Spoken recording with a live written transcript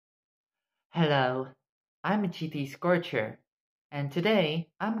Hello, I'm GT Scorcher, and today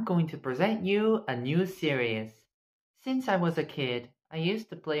I'm going to present you a new series. Since I was a kid, I used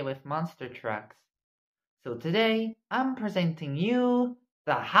to play with monster trucks. So today I'm presenting you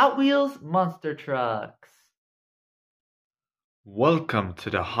the Hot Wheels Monster Trucks. Welcome to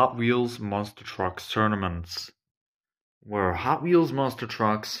the Hot Wheels Monster Trucks tournaments, where Hot Wheels Monster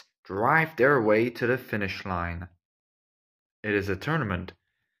Trucks drive their way to the finish line. It is a tournament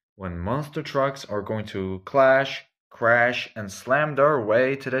when monster trucks are going to clash, crash, and slam their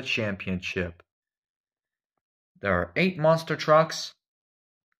way to the championship. There are 8 monster trucks,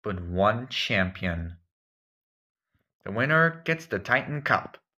 but 1 champion. The winner gets the Titan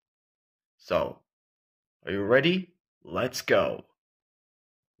Cup. So, are you ready? Let's go.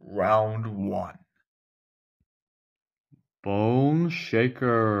 Round 1. Bone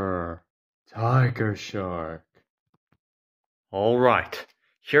Shaker, Tiger Shark. Alright,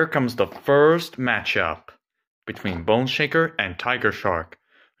 here comes the first matchup between Bone Shaker and Tiger Shark.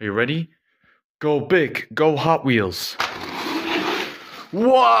 Are you ready? Go big, go Hot Wheels.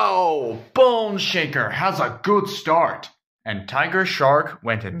 Whoa! Bone Shaker has a good start, and Tiger Shark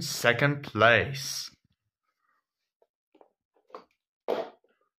went in second place.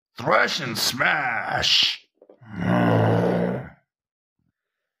 Thrash and smash!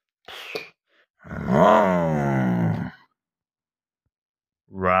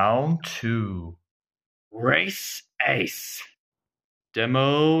 Round 2. Race Ace.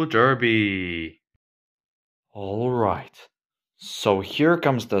 Demo Derby. Alright, so here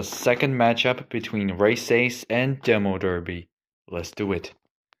comes the second matchup between Race Ace and Demo Derby. Let's do it.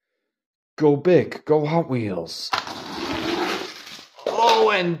 Go big, go Hot Wheels.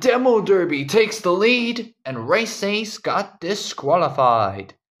 Oh, and Demo Derby takes the lead, and Race Ace got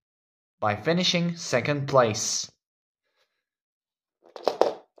disqualified by finishing second place.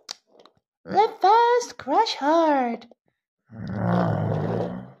 Live fast, crash hard.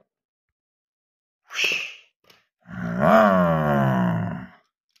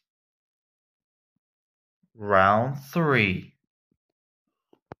 Round 3.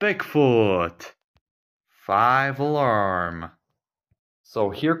 Bigfoot. 5 alarm. So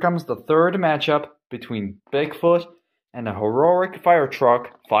here comes the third matchup between Bigfoot and a heroic fire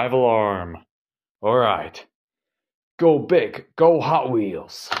truck 5 alarm. Alright. Go big, go Hot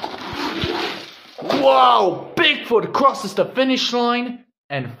Wheels. Wow! Bigfoot crosses the finish line,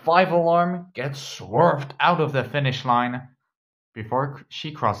 and 5 alarm gets swerved out of the finish line before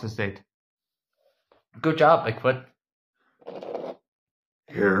she crosses it. Good job, Bigfoot.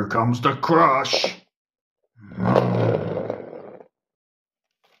 Here comes the crush.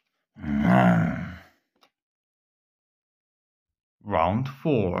 Round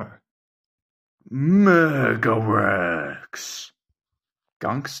 4. Mega Rex.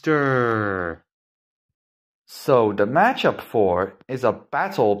 Gangster. So the matchup 4 is a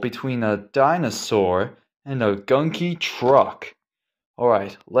battle between a dinosaur and a gunky truck.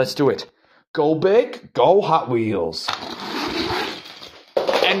 Alright, let's do it. Go big, go Hot Wheels.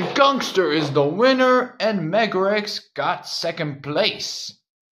 And Gangster is the winner, and Mega Rex got second place.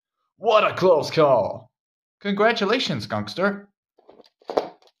 What a close call. Congratulations, Gangster.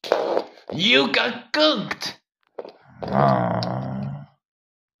 You got gunked.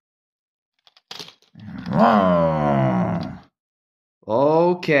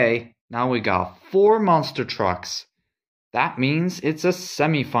 Okay, now we got 4 monster trucks. That means it's a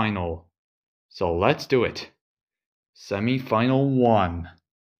semi-final. So let's do it. Semi-final 1.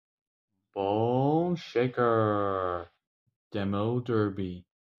 Bone Shaker. Demo Derby.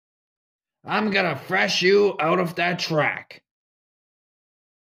 I'm gonna thrash you out of that track.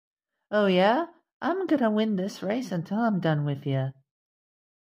 Oh yeah? I'm gonna win this race until I'm done with you.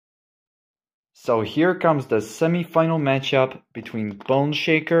 So here comes the semi-final matchup between Bone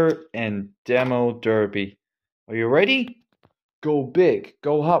Shaker and Demo Derby. Are you ready? Go big,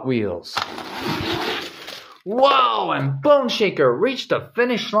 go Hot Wheels. Wow, and Bone Shaker reached the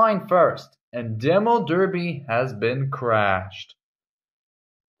finish line first, and Demo Derby has been crashed.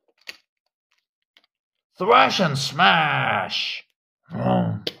 Thrash and smash!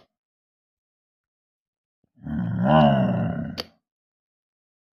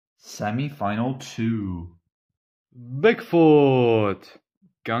 Semi-final 2. Bigfoot.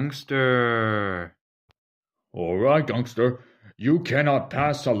 Gangster. Alright, Gangster. You cannot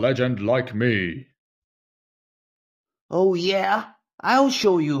pass a legend like me. Oh yeah? I'll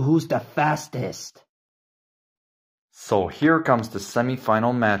show you who's the fastest. So here comes the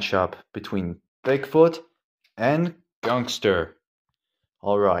semi-final matchup between Bigfoot and Gangster.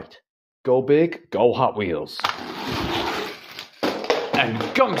 Alright. Go big, go Hot Wheels. And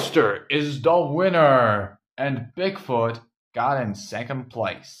Gunkster is the winner. And Bigfoot got in second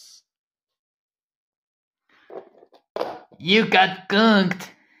place. You got gunked.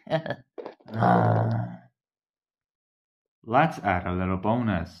 Let's add a little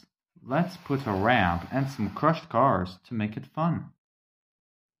bonus. Let's put a ramp and some crushed cars to make it fun.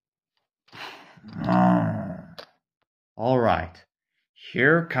 Alright,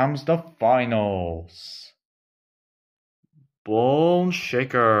 here comes the finals. Bone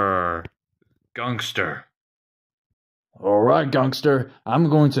Shaker. Gunkster. Alright, Gunkster, I'm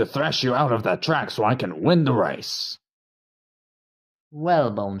going to thrash you out of that track so I can win the race.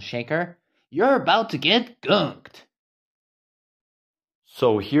 Well, Bone Shaker, you're about to get gunked.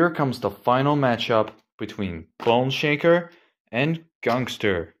 So here comes the final matchup between Bone Shaker and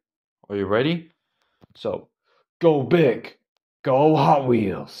Gunkster. Are you ready? So, go big, go Hot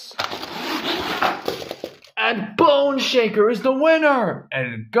Wheels. And Bone Shaker is the winner,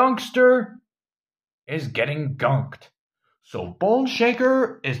 and Gunkster is getting gunked. So Bone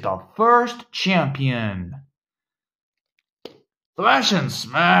Shaker is the first champion. Thrash and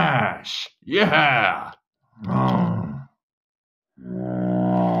smash! Yeah!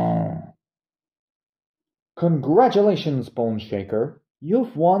 Congratulations, Bone Shaker.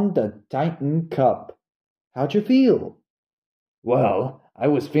 You've won the Titan Cup. How'd you feel? Well, I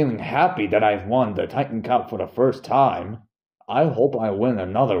was feeling happy that I've won the Titan Cup for the first time. I hope I win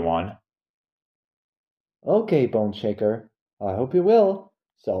another one. Okay, Bone Shaker. I hope you will.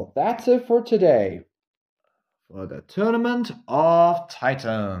 So that's it for today. For the Tournament of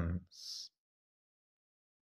Titans.